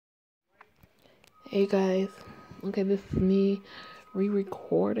Hey guys, okay, this is me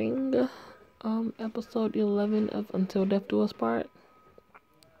re-recording episode 11 of Until Death Do Us Part.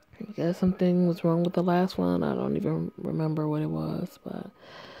 I guess something was wrong with the last one. I don't even remember what it was, but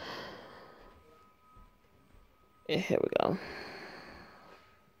here we go.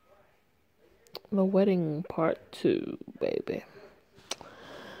 The wedding part 2, baby.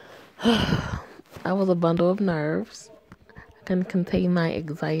 I was a bundle of nerves. I couldn't contain my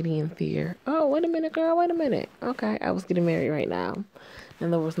anxiety and fear. Oh, wait a minute, girl, wait a minute. Okay, I was getting married right now,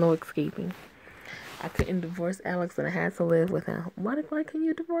 and there was no escaping. I couldn't divorce Alex and I had to live with him. Why can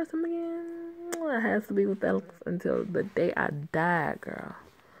you divorce him again? I had to be with Alex until the day I died, girl.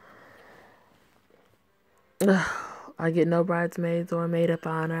 I get no bridesmaids or maid of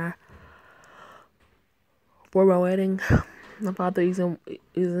honor for my wedding. My father isn't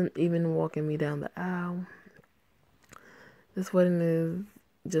even walking me down the aisle. This wedding is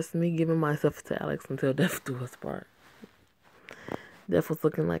just me giving myself to Alex until death do us part. Death was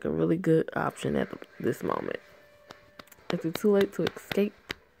looking like a really good option at this moment. Is it too late to escape?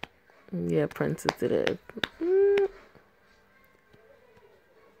 Yeah, princess, it is.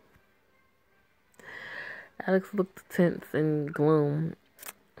 Alex looked tense and gloom.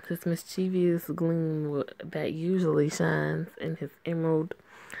 His mischievous gleam that usually shines in his emerald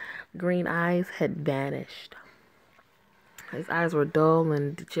green eyes had vanished. His eyes were dull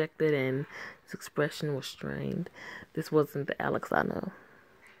and dejected, and his expression was strained. This wasn't the Alex I know.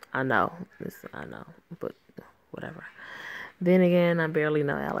 I know, but whatever. Then again, I barely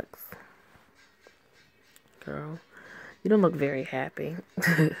know Alex. Girl, you don't look very happy.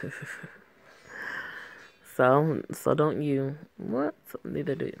 So don't you. What?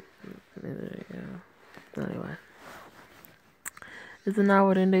 Neither do you. Anyway. Isn't our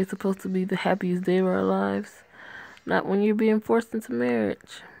wedding day supposed to be the happiest day of our lives? Not when you're being forced into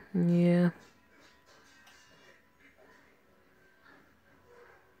marriage. Yeah.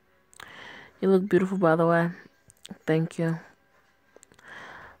 You look beautiful, by the way. Thank you.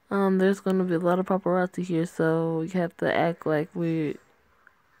 There's gonna be a lot of paparazzi here, so you have to act like we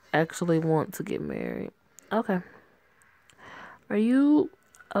actually want to get married. Okay. Are you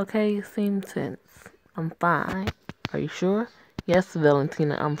okay? You seem tense. I'm fine. Are you sure? Yes,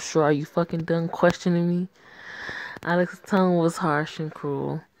 Valentina, I'm sure. Are you fucking done questioning me? Alex's tone was harsh and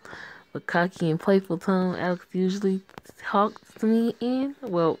cruel. The cocky and playful tone Alex usually talks to me in.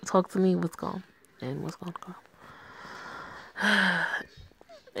 Well, talk to me was gone. And was gone.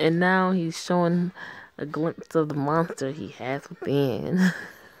 And now he's showing a glimpse of the monster he has within.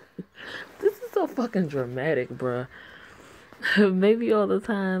 This is so fucking dramatic, bruh. Maybe all the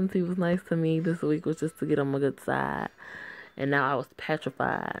times he was nice to me this week was just to get on my good side. And now I was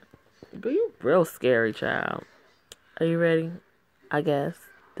petrified. But you real scary, child. Are you ready? I guess.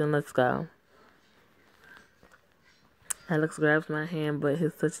 Then let's go. Alex grabs my hand, but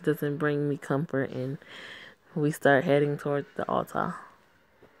his touch doesn't bring me comfort, and we start heading towards the altar.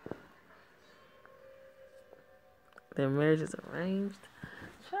 Their marriage is arranged.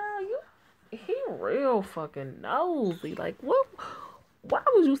 Child, he real fucking nosy. Like, what? Why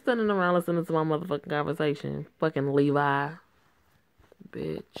was you standing around listening to my motherfucking conversation? Fucking Levi.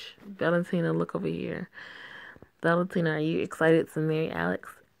 Bitch. Valentina, look over here. Valentina, are you excited to marry Alex?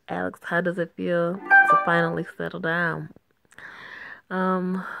 Alex, how does it feel to finally settle down?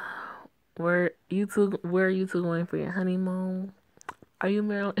 Where are you two going for your honeymoon? Are you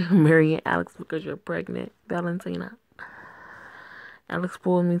marrying Alex because you're pregnant, Valentina? Alex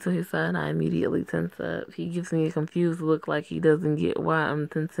pulled me to his side and I immediately tense up. He gives me a confused look like he doesn't get why I'm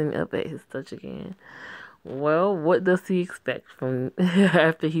tensing up at his touch again. Well, what does he expect from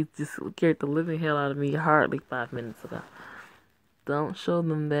after he just scared the living hell out of me hardly 5 minutes ago? Don't show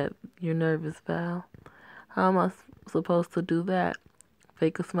them that you're nervous, Val. How am I supposed to do that?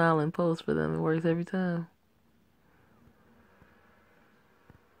 Fake a smile and pose for them. It works every time.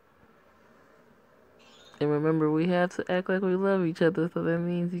 And remember, we have to act like we love each other, so that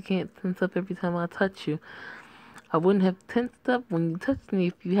means you can't tense up every time I touch you. I wouldn't have tensed up when you touched me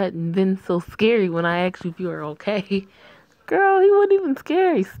if you hadn't been so scary when I asked you if you were okay. Girl, he wasn't even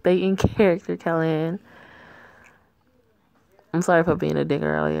scary. Stay in character, Callahan. I'm sorry for being a dick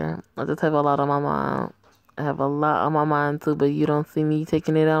earlier. I just have a lot on my mind. I have a lot on my mind too, but you don't see me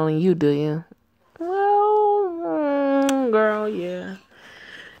taking it out on you, do you? Well, girl, yeah.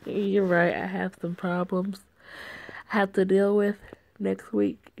 You're right. I have some problems I have to deal with next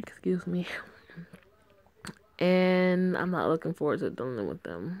week. Excuse me. And I'm not looking forward to dealing with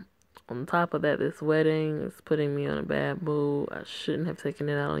them. On top of that, this wedding is putting me on a bad mood. I shouldn't have taken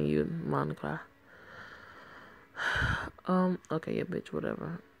it out on you, Monica. Okay, yeah, bitch,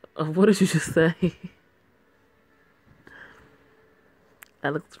 whatever. What did you just say?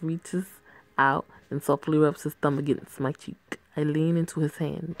 Alex reaches out and softly rubs his thumb against my cheek. I lean into his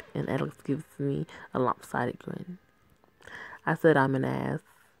hand, and Alex gives me a lopsided grin. I said I'm an ass,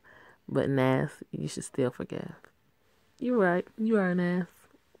 but an ass you should still forgive. You're right. You are an ass.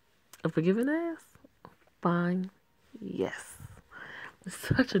 A forgiving ass? Fine. Yes.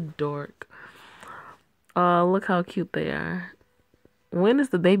 Such a dork. Look how cute they are. When is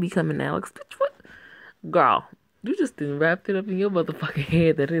the baby coming, Alex? Bitch, what? Girl, you just didn't wrap it up in your motherfucking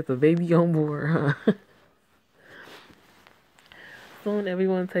head that there's a baby on board, huh? Soon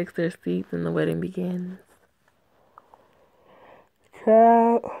everyone takes their seats and the wedding begins.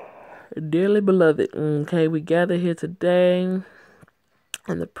 Child, dearly beloved, okay, we gather here today in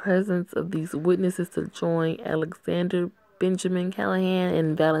the presence of these witnesses to join Alexander Benjamin Callahan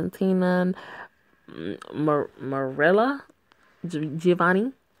and Valentina Marella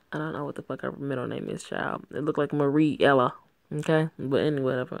Giovanni. I don't know what the fuck her middle name is, child. It looked like Marie Ella. Okay? But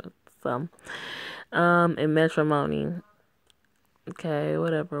anyway, whatever. So, in matrimony. Okay,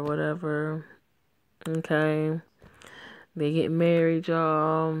 whatever. Okay. They get married,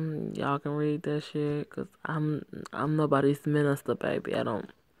 y'all. Y'all can read that shit. Cause I'm nobody's minister, baby. I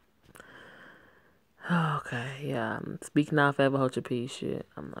don't. Okay, yeah. Speak now, forever hold your peace shit.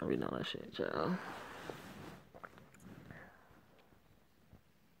 I'm not reading all that shit, y'all.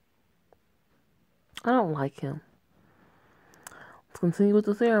 I don't like him. Let's continue with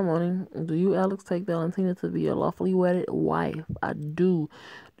the ceremony. Do you, Alex, take Valentina to be your lawfully wedded wife? I do.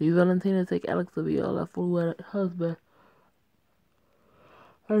 Do you, Valentina, take Alex to be your lawfully wedded husband?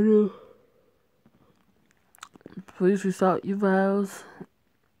 I do. Please recite your vows.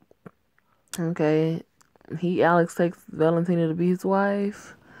 Okay. He, Alex, takes Valentina to be his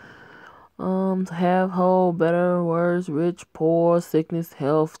wife. To have, hold, better, worse, rich, poor, sickness,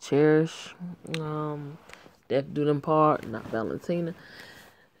 health, cherish. Death do them part, not Valentina.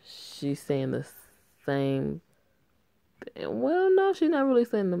 She's saying the same thing. Well, no, she's not really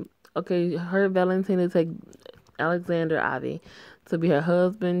saying the. Okay, her Valentina take Alexander Ivy to be her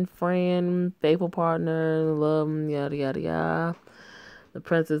husband, friend, faithful partner, love, yada yada yada. The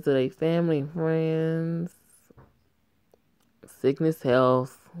princess to their family, friends, sickness,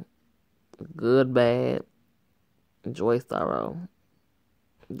 health, good, bad, joy, sorrow,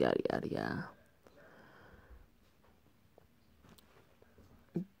 yada yada yada.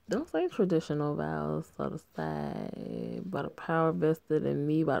 Those ain't traditional vows, so to say. By the power vested in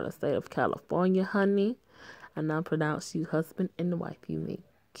me by the state of California, honey, I now pronounce you husband and wife. You may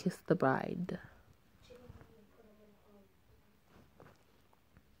kiss the bride.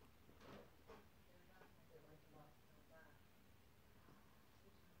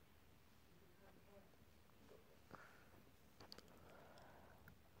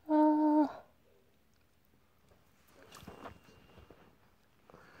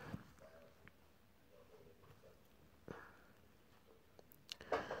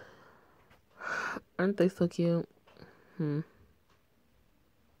 Aren't they so cute?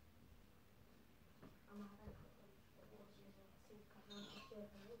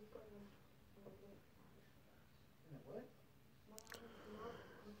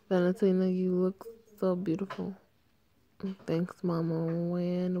 Valentina, you look so beautiful. Thanks, Mama.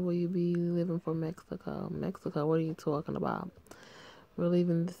 When will you be leaving for Mexico? Mexico, what are you talking about? We're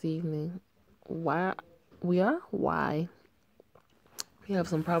leaving this evening. Why? We are? Why? We have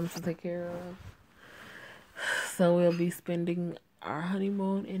some problems to take care of. So we'll be spending our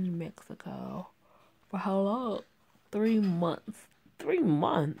honeymoon in Mexico. For how long? 3 months. 3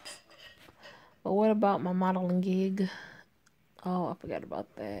 months? But what about my modeling gig? Oh, I forgot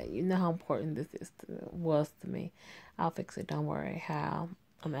about that. You know how important this was to me. I'll fix it. Don't worry. How?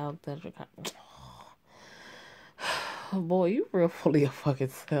 I'm Alexandra. Boy, you real full of your fucking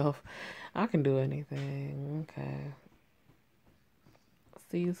self. I can do anything. Okay.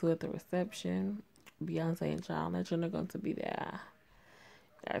 See you two at the reception. Beyonce and John Legend are going to be there.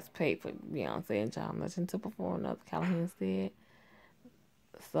 You guys paid for Beyonce and John Legend to perform, as Callahan said.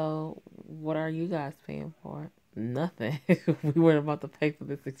 So, what are you guys paying for? Nothing. We weren't about to pay for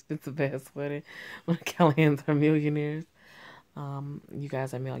this expensive ass wedding when Callahans are millionaires. You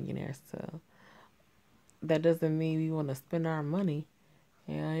guys are millionaires too. That doesn't mean we want to spend our money.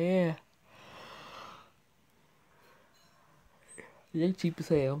 Hell yeah. They're cheap as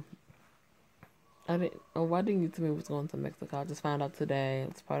hell. Why didn't you tell me I was going to Mexico? I just found out today.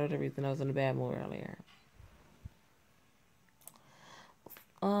 It's part of the reason I was in a bad mood earlier.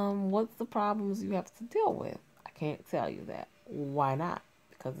 What's the problems you have to deal with? I can't tell you that. Why not?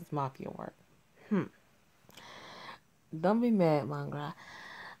 Because it's mafia work. Don't be mad, Mangra.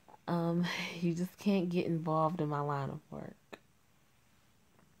 You just can't get involved in my line of work.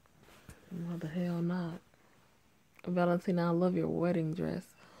 What the hell not? Valentina, I love your wedding dress.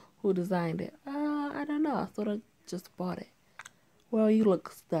 Who designed it? I don't know. I sort of just bought it. Well, you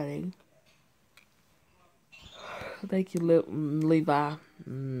look stunning. Thank you, Levi.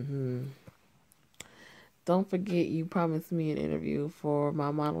 Don't forget you promised me an interview for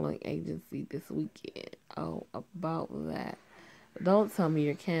my modeling agency this weekend. Oh, about that. Don't tell me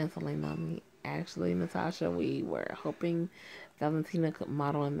you're canceling on me. Actually, Natasha, we were hoping Valentina could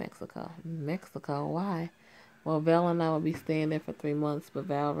model in Mexico. Mexico? Why? Well, Val and I will be staying there for 3 months, but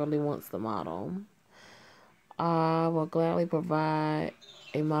Val really wants to model. I will gladly provide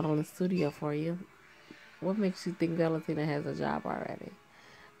a modeling studio for you. What makes you think Valentina has a job already?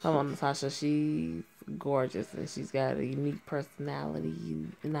 Come on, Natasha. She's gorgeous and she's got a unique personality.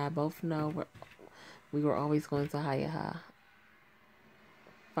 You and I both know we were always going to hire her.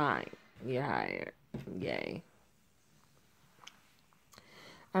 Fine. You're hired. Yay.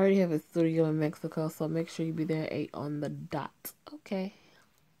 I already have a studio in Mexico, so make sure you be there at 8 on the dot. Okay.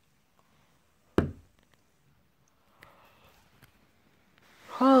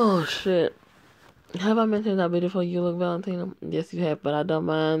 Oh, shit. Have I mentioned how beautiful you look, Valentina? Yes, you have, but I don't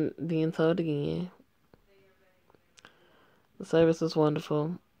mind being told again. The service was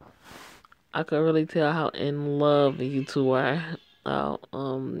wonderful. I could really tell how in love you two are. Oh,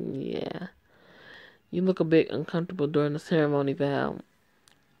 yeah. You look a bit uncomfortable during the ceremony, Val.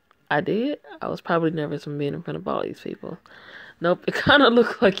 I did? I was probably nervous from being in front of all these people. Nope, it kind of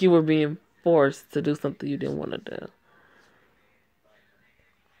looked like you were being forced to do something you didn't want to do.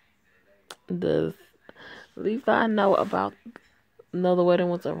 Does Levi know the wedding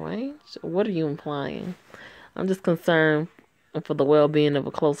was arranged? What are you implying? I'm just concerned for the well-being of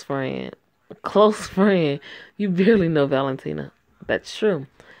a close friend. A close friend? You barely know Valentina. That's true.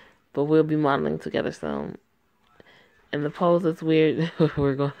 But we'll be modeling together soon. And the pose is weird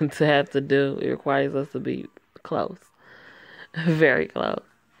we're going to have to do. It requires us to be close. Very close.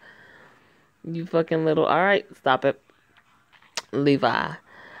 You fucking little... Alright, stop it. Levi.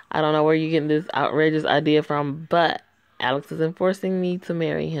 I don't know where you're getting this outrageous idea from, but Alex is enforcing me to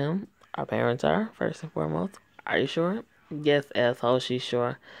marry him. Our parents are, first and foremost. Are you sure? Yes, asshole, she's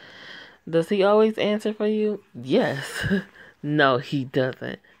sure. Does he always answer for you? Yes. No, he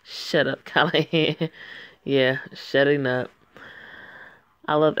doesn't. Shut up, Callahan. Yeah, shutting up.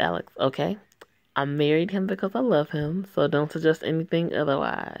 I love Alex, okay? I married him because I love him, so don't suggest anything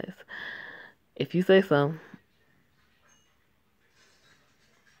otherwise. If you say so.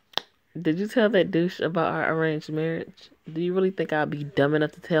 Did you tell that douche about our arranged marriage? Do you really think I'd be dumb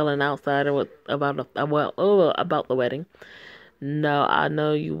enough to tell an outsider about the wedding? No, I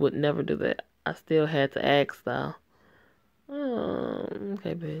know you would never do that. I still had to ask though. Oh,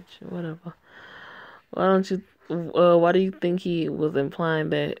 okay, bitch. Whatever. Why don't you? Why do you think he was implying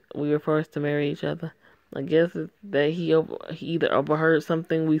that we were forced to marry each other? I guess it's that he either overheard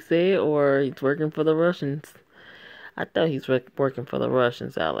something we said or he's working for the Russians. I thought he's working for the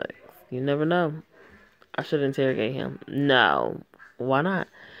Russians, Alex. You never know. I should interrogate him. No. Why not?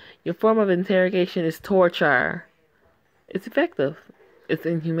 Your form of interrogation is torture. It's effective. It's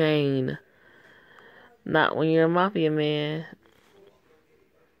inhumane. Not when you're a mafia man.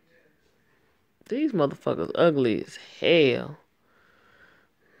 These motherfuckers ugly as hell.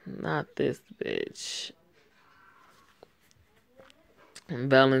 Not this bitch.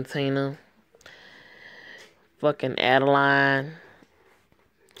 Valentina. Fucking Adeline.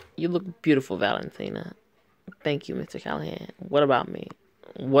 You look beautiful, Valentina. Thank you, Mr. Callahan. What about me?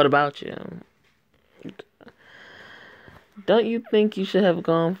 What about you? Don't you think you should have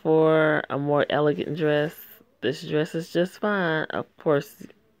gone for a more elegant dress? This dress is just fine. Of course,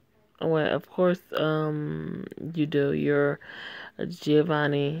 you do. You're a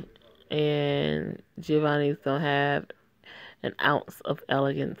Giovanni, and Giovanni's don't have an ounce of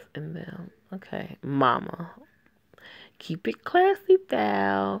elegance in them. Okay, mama. Keep it classy,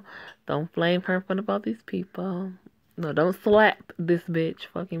 Val. Don't flame her in front of all these people. No, don't slap this bitch.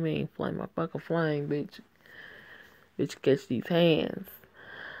 Fucking mean. Flame my fucking flame, bitch. Bitch, catch these hands.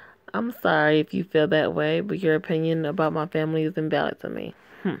 I'm sorry if you feel that way, but your opinion about my family is invalid to me.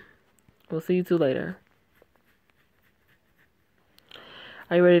 We'll see you two later.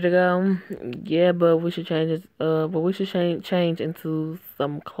 Are you ready to go? Yeah, but we should change into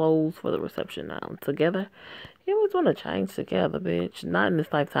some clothes for the reception now. Together? You always want to change together, bitch. Not in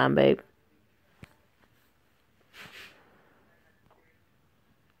this lifetime, babe.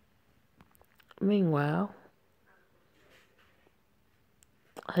 Meanwhile,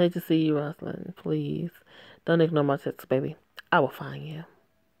 I hate to see you, Rosalind. Please, don't ignore my text, baby. I will find you.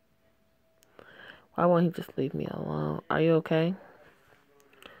 Why won't he just leave me alone? Are you okay?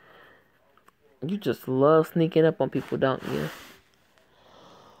 You just love sneaking up on people, don't you?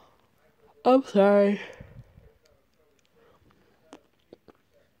 I'm sorry.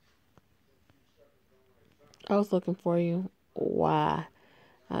 I was looking for you. Why?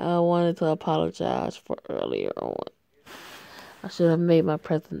 I wanted to apologize for earlier on. I should have made my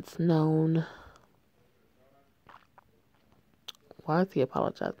presence known. Why is he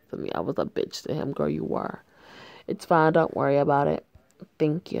apologizing to me? I was a bitch to him, girl. You were. It's fine. Don't worry about it.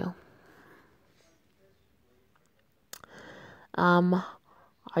 Thank you.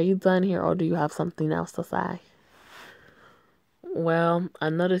 Are you done here or do you have something else to say? Well, I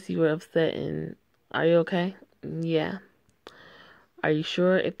noticed you were upset and are you okay? Yeah. Are you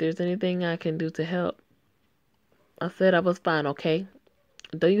sure if there's anything I can do to help? I said I was fine, okay?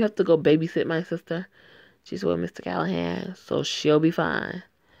 Don't you have to go babysit my sister? She's with Mr. Callahan, so she'll be fine.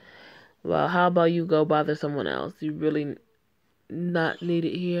 Well, how about you go bother someone else? You really not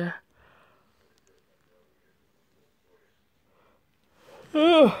needed here.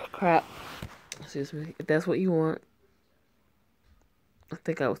 Oh, crap. Excuse me. If that's what you want. I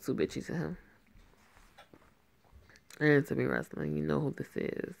think I was too bitchy to him. And to be wrestling, you know who this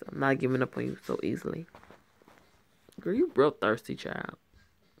is. I'm not giving up on you so easily. Girl, you real thirsty, child.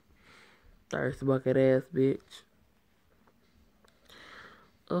 Thirst bucket ass bitch.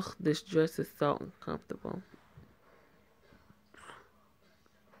 Ugh, this dress is so uncomfortable.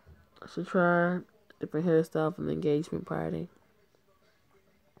 I should try a different hairstyle for the engagement party.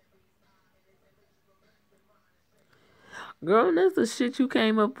 Girl, that's the shit you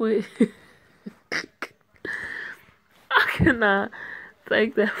came up with. I cannot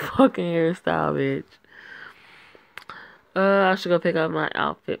take that fucking hairstyle, bitch. I should go pick out my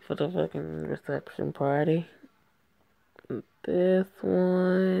outfit for the fucking reception party. This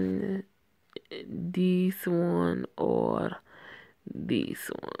one, or this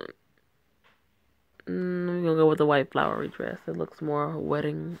one. We're gonna go with the white flowery dress. It looks more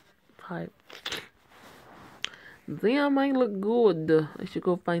wedding type. Damn, might look good. I should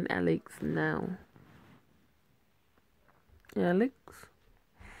go find Alex now. Alex?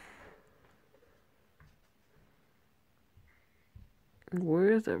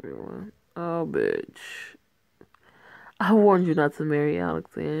 Where is everyone? Oh, bitch. I warned you not to marry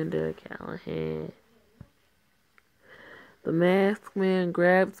Alexander Callahan. The masked man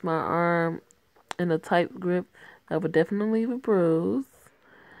grabs my arm in a tight grip that would definitely leave a bruise.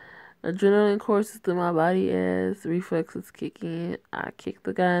 Adrenaline courses through my body as reflexes kick in. I kick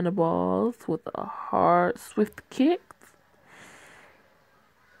the guy in the balls with a hard, swift kick.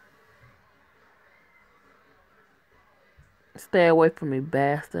 Stay away from me,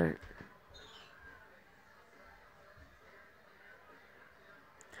 bastard.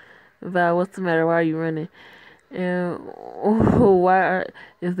 Val, what's the matter? Why are you running? And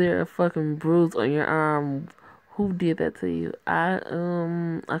is there a fucking bruise on your arm? Who did that to you? I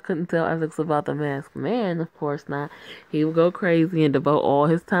couldn't tell Alex about the masked man. Of course not. He would go crazy and devote all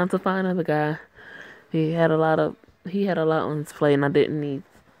his time to find another guy. He had a lot on his plate, and I didn't need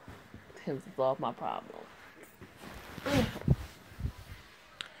him to solve my problem.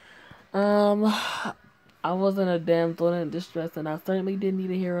 I wasn't a damsel in distress, and I certainly didn't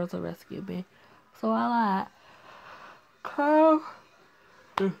need a hero to rescue me. So I lied. Calm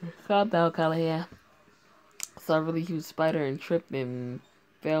down, Callahan. Saw a really huge spider and tripped and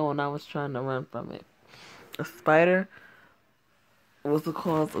fell when I was trying to run from it. A spider was the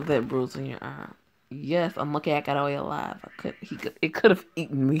cause of that bruise in your arm. Yes, I'm lucky I got away alive. It could have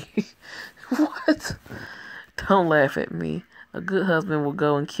eaten me. What? Don't laugh at me. A good husband will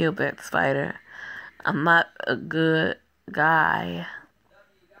go and kill that spider. I'm not a good guy.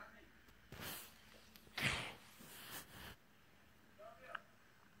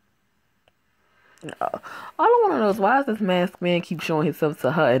 All I want to know is why does this masked man keep showing himself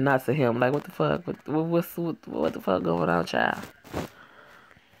to her and not to him? Like, what the fuck? What the fuck going on, child?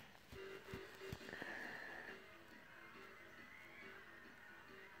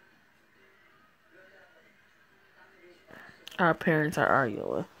 Our parents are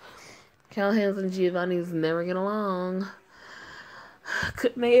arguing. Callahan's and Giovanni's never get along.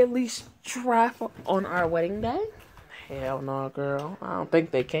 Couldn't they at least try on our wedding day? Hell no, girl. I don't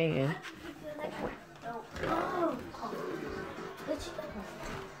think they can.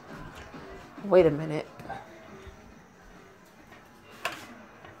 Wait a minute.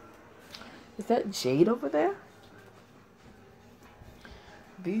 Is that Jade over there?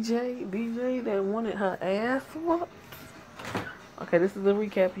 BJ that wanted her ass whooped? Okay, this is a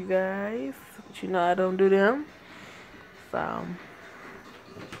recap, you guys. But you know I don't do them. So,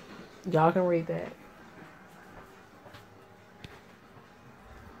 y'all can read that.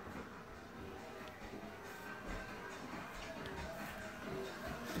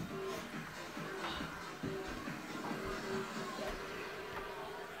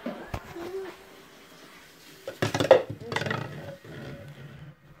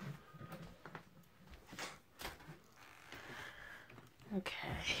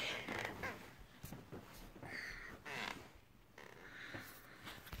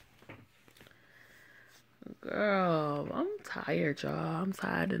 Girl, I'm tired, y'all. I'm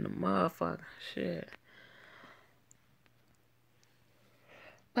tired in the motherfucker. Shit.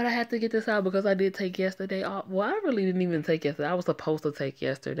 But I had to get this out because I did take yesterday off. Well, I really didn't even take yesterday. I was supposed to take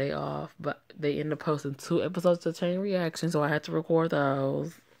yesterday off, but they ended up posting 2 episodes of Chain Reaction, so I had to record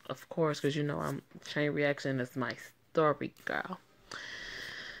those. Of course, because you know Chain Reaction is my story, girl.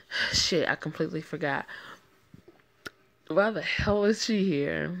 Shit, I completely forgot. Why the hell is she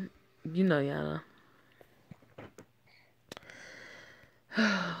here? You know, Yana.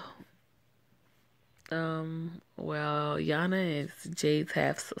 Well, Yana is Jade's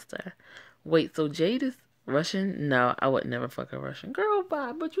half sister. Wait, so Jade is Russian? No, I would never fuck a Russian girl.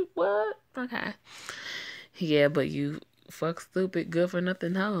 Bye, but you what? Okay. Yeah, but you fuck stupid, good for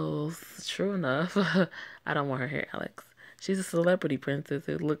nothing hoes. True enough. I don't want her here, Alex. She's a celebrity princess.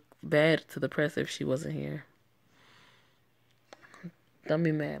 It would look bad to the press if she wasn't here. Don't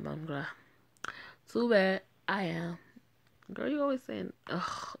be mad, Mom. Too bad. I am. Girl, you always saying,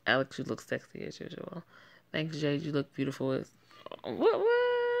 ugh, Alex, you look sexy as usual. Thanks, Jade, you look beautiful as... What?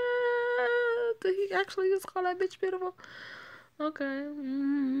 Did he actually just call that bitch beautiful? Okay.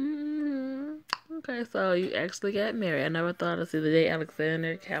 Okay, so you actually got married. I never thought I'd see the day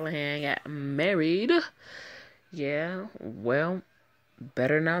Alexander Callahan got married. Yeah, well,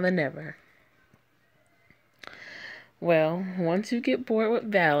 better now than never. Well, once you get bored with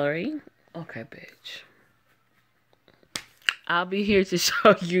Valerie... Okay, bitch. I'll be here to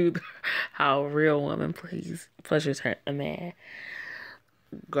show you how a real woman pleasures her a man.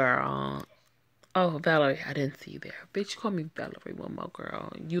 Girl. Oh, Valerie, I didn't see you there. Bitch, you call me Valerie one more,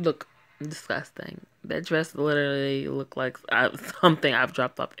 girl. You look disgusting. That dress literally looked like something I've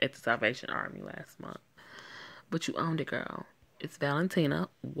dropped off at the Salvation Army last month. But you owned it, girl. It's Valentina.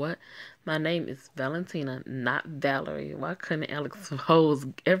 What? My name is Valentina, not Valerie. Why couldn't Alex Hose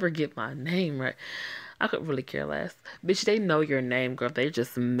ever get my name right? I could really care less. Bitch, they know your name, girl. They're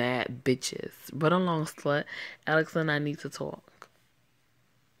just mad bitches. Run along, slut. Alex and I need to talk.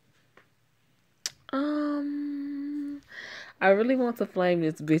 I really want to flame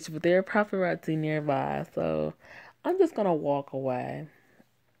this bitch, but there are paparazzi nearby, so I'm just gonna walk away.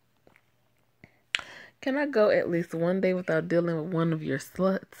 Can I go at least one day without dealing with one of your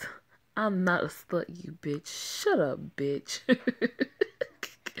sluts? I'm not a slut, you bitch. Shut up, bitch.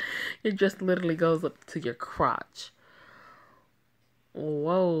 Your dress literally goes up to your crotch.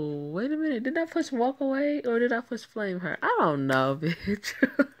 Whoa, wait a minute. Did I push walk away or did I push flame her? I don't know, bitch.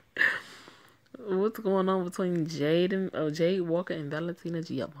 What's going on between Jade Walker and Valentina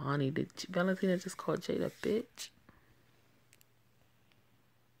Giovanni? Did Valentina just call Jade a bitch?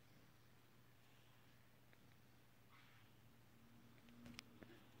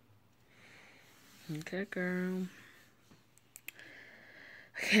 Okay, girl.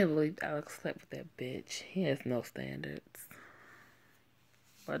 I can't believe Alex slept with that bitch. He has no standards.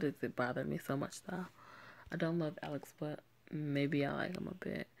 Why does it bother me so much, though? I don't love Alex, but maybe I like him a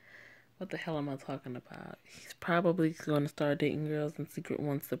bit. What the hell am I talking about? He's probably going to start dating girls in secret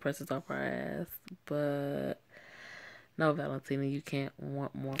once the press is off our ass. But no, Valentina, you can't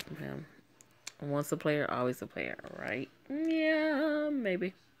want more from him. Once a player, always a player, right? Yeah,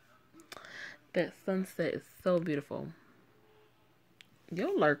 maybe. That sunset is so beautiful.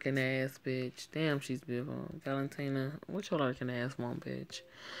 Your lurking ass, bitch. Damn, she's beautiful. Valentina, what your lurking ass want, bitch?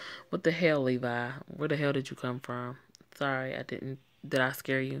 What the hell, Levi? Where the hell did you come from? Sorry, I didn't. Did I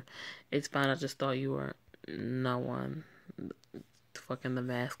scare you? It's fine. I just thought you were no one. Fucking the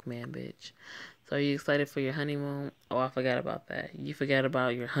masked man, bitch. So are you excited for your honeymoon? Oh, I forgot about that. You forgot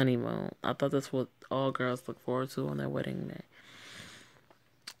about your honeymoon. I thought that's what all girls look forward to on their wedding day.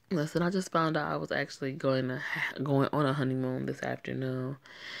 Listen, I just found out I was actually going on a honeymoon this afternoon.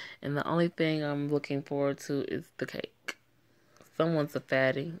 And the only thing I'm looking forward to is the cake. Someone's a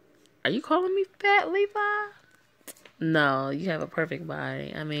fatty. Are you calling me fat, Levi? No, you have a perfect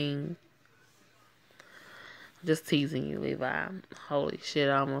body. I mean, just teasing you, Levi. Holy shit,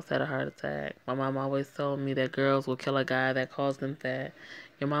 I almost had a heart attack. My mom always told me that girls will kill a guy that calls them fat.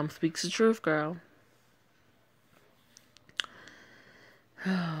 Your mom speaks the truth, girl.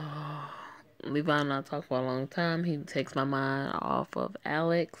 Levi and I talk for a long time. He takes my mind off of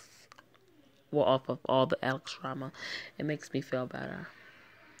Alex. Well, off of all the Alex drama. It makes me feel better.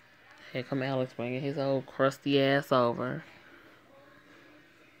 Here come Alex bringing his old crusty ass over.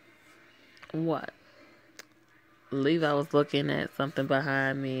 What? Levi was looking at something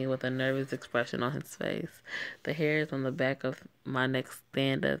behind me with a nervous expression on his face. The hairs on the back of my neck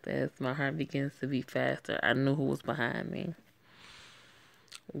stand up as my heart begins to beat faster. I knew who was behind me.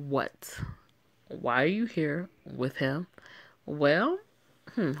 What? Why are you here with him? Well,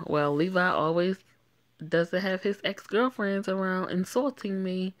 Levi always doesn't have his ex-girlfriends around insulting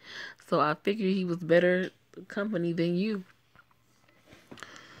me. So I figured he was better company than you.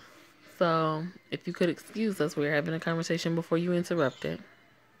 So if you could excuse us, we're having a conversation before you interrupt it.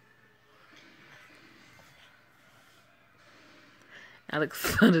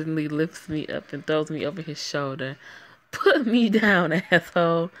 Alex suddenly lifts me up and throws me over his shoulder. Put me down,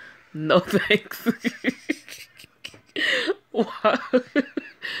 asshole. No thanks.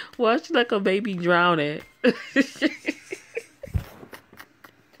 Watch like a baby drowning.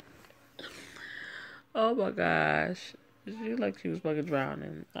 Oh my gosh. She like she was fucking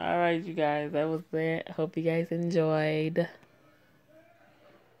drowning. Alright, you guys. That was it. Hope you guys enjoyed.